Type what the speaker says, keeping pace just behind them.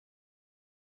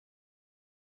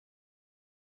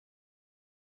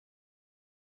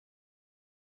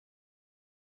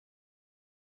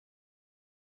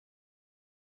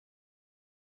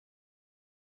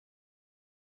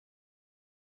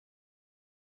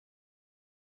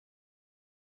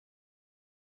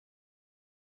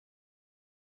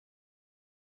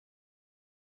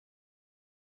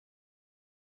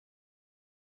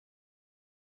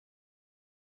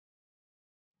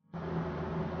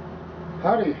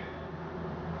Howdy.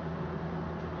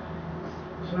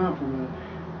 Sit down for a minute.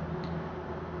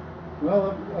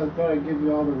 Well, I thought I'd give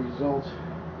you all the results,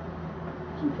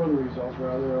 some further results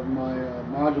rather, of my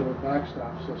modular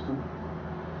backstop system.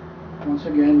 Once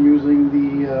again, using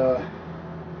the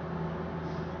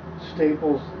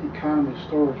Staples economy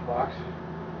storage box.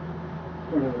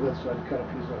 Whatever this, so I cut a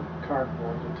piece of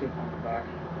cardboard to tape on the back,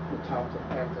 the top to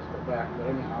act as the back. But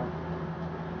anyhow,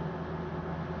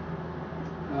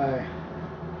 I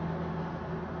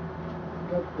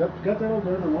got that all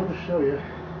done. I wanted to show you.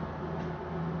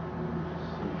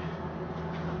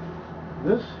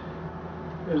 This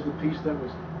is the piece that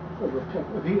was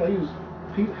I used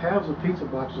halves of pizza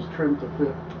boxes trimmed to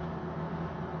fit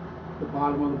the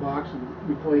bottom of the box and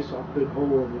replace a big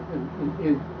hole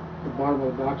in the bottom of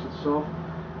the box itself,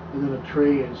 and then a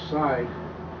tray inside,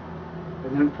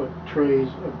 and then put trays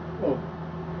of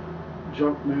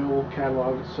junk mail,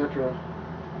 catalogs, etc.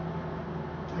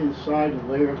 inside, and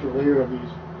layer after layer of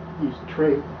these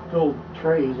filled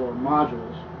trays or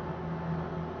modules.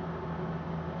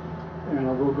 And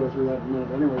I will go through that in a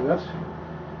minute. Anyway,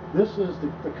 this is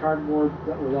the cardboard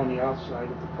that was on the outside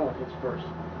of the pellet hits first,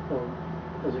 or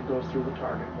as it goes through the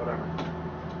target, whatever.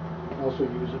 I also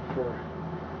use it for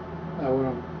when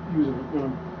I'm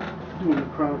doing the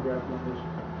chronograph numbers.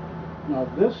 Now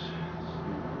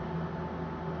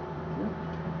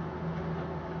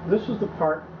this is the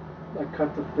part I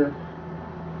cut to fit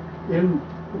in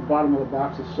the bottom of the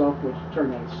box itself, which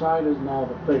turned on its side is now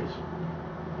the face.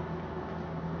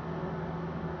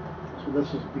 So this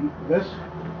is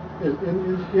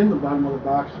in the bottom of the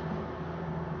box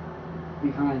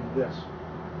behind this.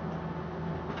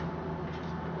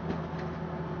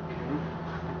 Okay.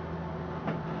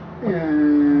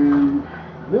 And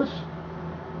this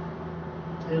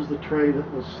is the tray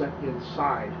that was set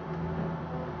inside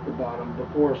the bottom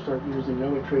before I start using the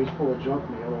other trays full of junk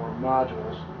mail or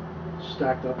modules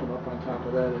stacked up and up on top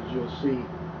of that, as you'll see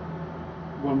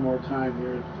one more time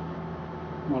here.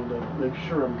 Wanted to make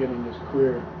sure I'm getting this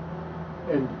clear,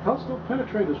 and the pellets don't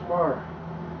penetrate as far.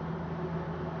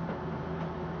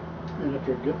 And if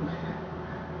you're getting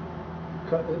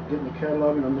the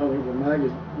catalog and the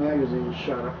magazine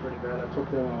shot up pretty bad, I took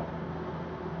them out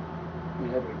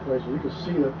and had to replace it. You can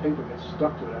see that paper gets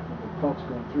stuck to it after the pellets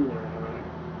going through there and everything.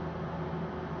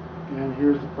 And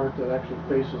here's the part that actually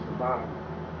faces the bottom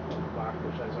of the box,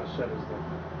 which, as I said, is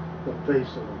the face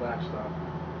of the backstop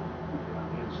on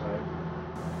the inside.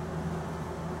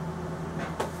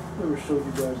 Never showed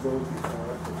you guys those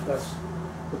before. That's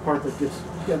the part that gets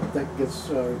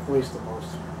replaced the most.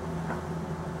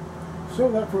 So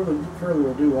without further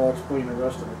ado, I'll explain the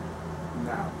rest of it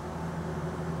now.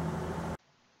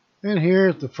 And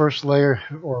here's the first layer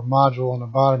or module on the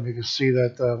bottom. You can see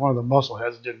that one of the muscle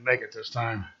heads didn't make it this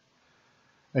time,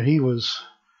 and he was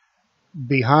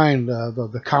behind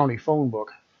the county phone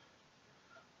book.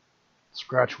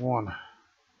 Scratch 1.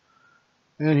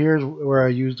 And here's where I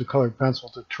used the colored pencil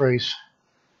to trace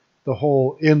the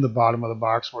hole in the bottom of the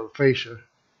box or the fascia,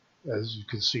 as you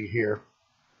can see here.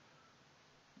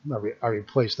 I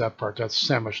replaced that part. That's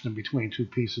sandwiched in between two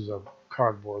pieces of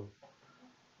cardboard,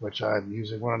 which I'm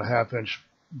using 1.5 inch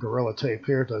Gorilla tape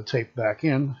here to tape back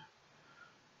in.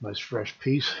 Nice fresh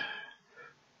piece.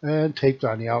 And taped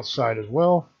on the outside as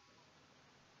well.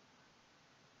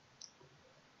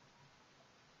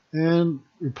 And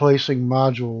replacing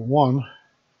module 1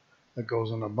 that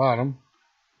goes on the bottom.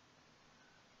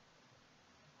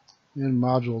 And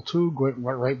module 2 went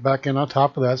right back in on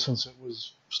top of that, since it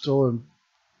was still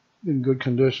in good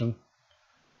condition.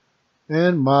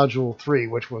 And module 3,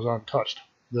 which was untouched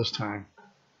this time.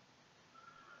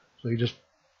 So you just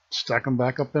stack them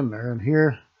back up in there. And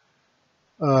here,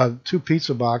 2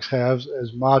 pizza box halves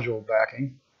as module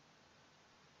backing.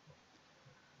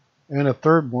 And a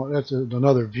third one, that's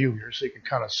another view here, so you can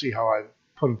kind of see how I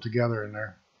put them together in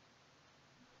there.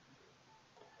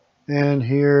 And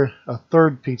here, a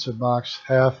third pizza box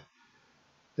half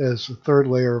as a third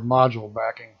layer of module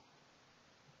backing.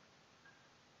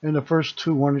 And the first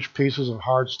 2 1-inch pieces of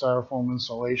hard styrofoam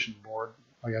insulation board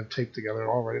I got taped together,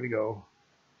 all ready to go.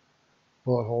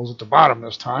 Bullet holes at the bottom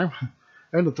this time.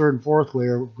 And the third and fourth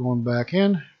layer going back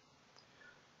in.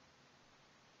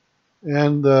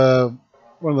 And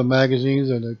one of the magazines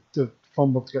and the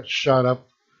phone book got shot up,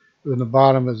 and the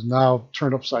bottom is now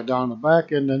turned upside down in the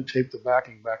back, and then taped the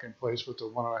backing back in place with the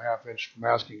 1.5 inch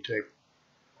masking tape.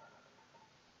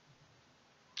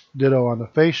 Ditto on the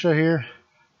fascia here.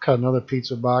 Cut another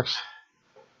pizza box,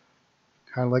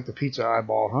 kind of like the pizza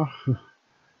eyeball, huh?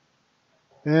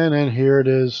 And then here it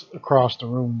is across the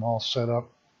room, all set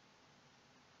up.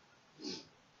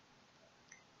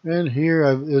 And here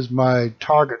is my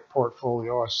target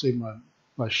portfolio. I see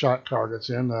my shot targets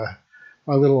in.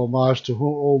 My little homage to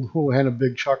old Houlihan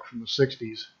Big Chuck from the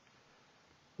 60s,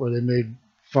 where they made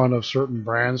fun of certain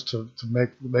brands to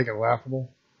make it laughable.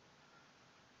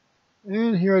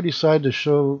 And here I decided to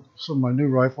show some of my new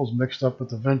rifles mixed up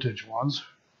with the vintage ones.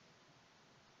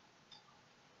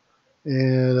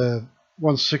 And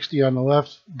 160 on the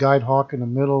left, Guide Hawk in the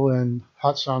middle, and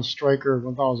Hot Sound Striker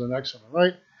 1000X on the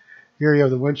right. Here you have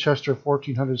the Winchester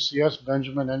 1400 CS,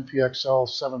 Benjamin NPXL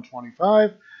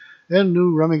 725, and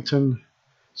new Remington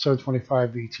 725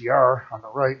 VTR on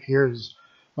the right. Here's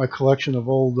my collection of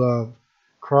old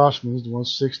Crossmans, the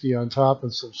 160 on top,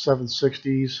 and some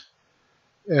 760s,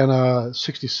 and a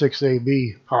 66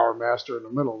 AB Power Master in the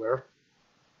middle there.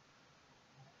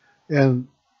 And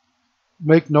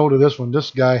make note of this one.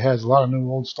 This guy has a lot of new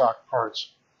old stock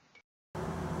parts.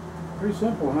 Pretty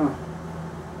simple, huh?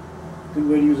 Good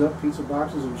way to use up pizza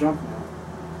boxes and junk mail.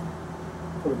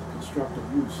 Put it to constructive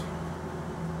use.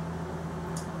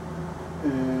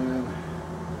 And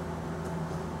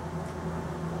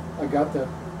I got that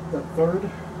third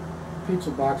pizza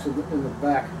box in the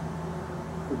back,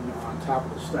 on top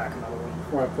of the stack. In other words,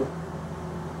 before I put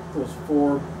those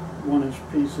 4 1-inch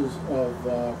pieces of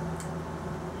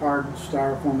hard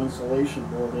styrofoam insulation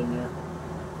board in there,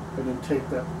 and then take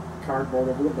that cardboard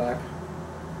over the back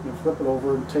and flip it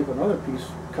over and tape another piece,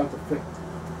 cut the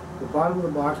bottom of the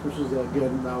box, which is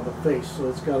again now the face. So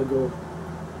it's got to go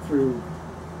through.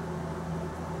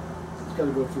 It's got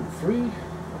to go through three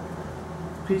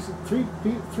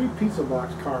pizza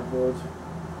box cardboards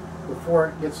before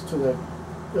it gets to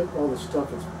all the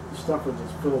stuff it's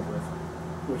filled with,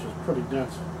 which is pretty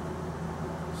dense.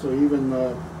 So even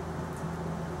the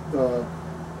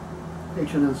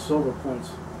H&N silver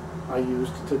points I use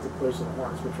to take the place of the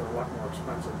Hornets, which are a lot more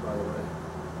expensive, by the way,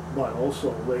 but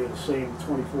also weigh the same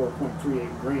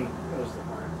 24.38 grain as the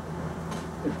Hornet.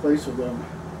 In place of them,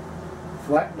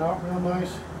 flatten out real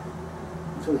nice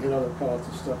until they hit other pellets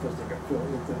and stuff as they get filled.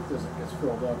 As it gets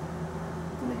filled up,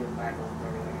 then they get mangled and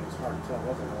everything. It's hard to tell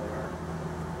what the hell they are.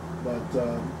 But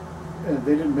and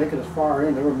they didn't make it as far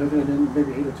in. They were making it in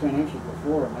maybe 8 or 10 inches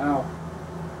before, and now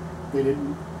they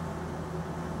didn't.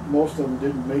 Most of them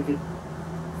didn't make it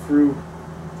through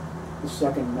the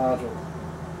second module.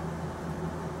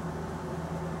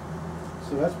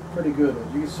 So that's pretty good.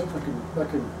 You can see I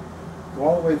can go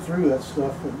all the way through that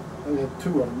stuff, and I had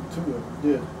two of them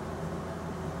did. I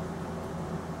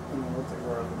don't know what they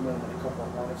were, the minimum, a couple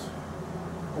of Hornets,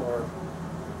 or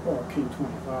King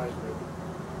 25s maybe.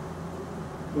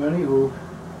 But anywho,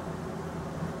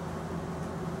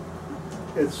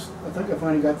 I think I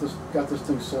finally got this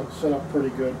thing set up pretty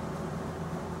good,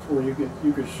 where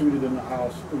you could shoot it in the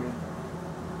house.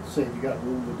 Say if you got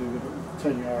room to do it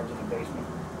 10 yards in the basement,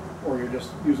 or you're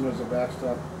just using it as a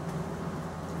backstop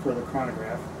for the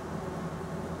chronograph.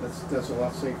 That's a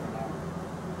lot safer now.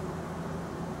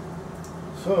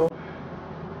 So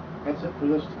that's it for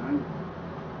this time.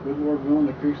 Good Lord willing,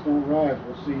 the creeks don't rise.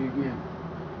 We'll see you again.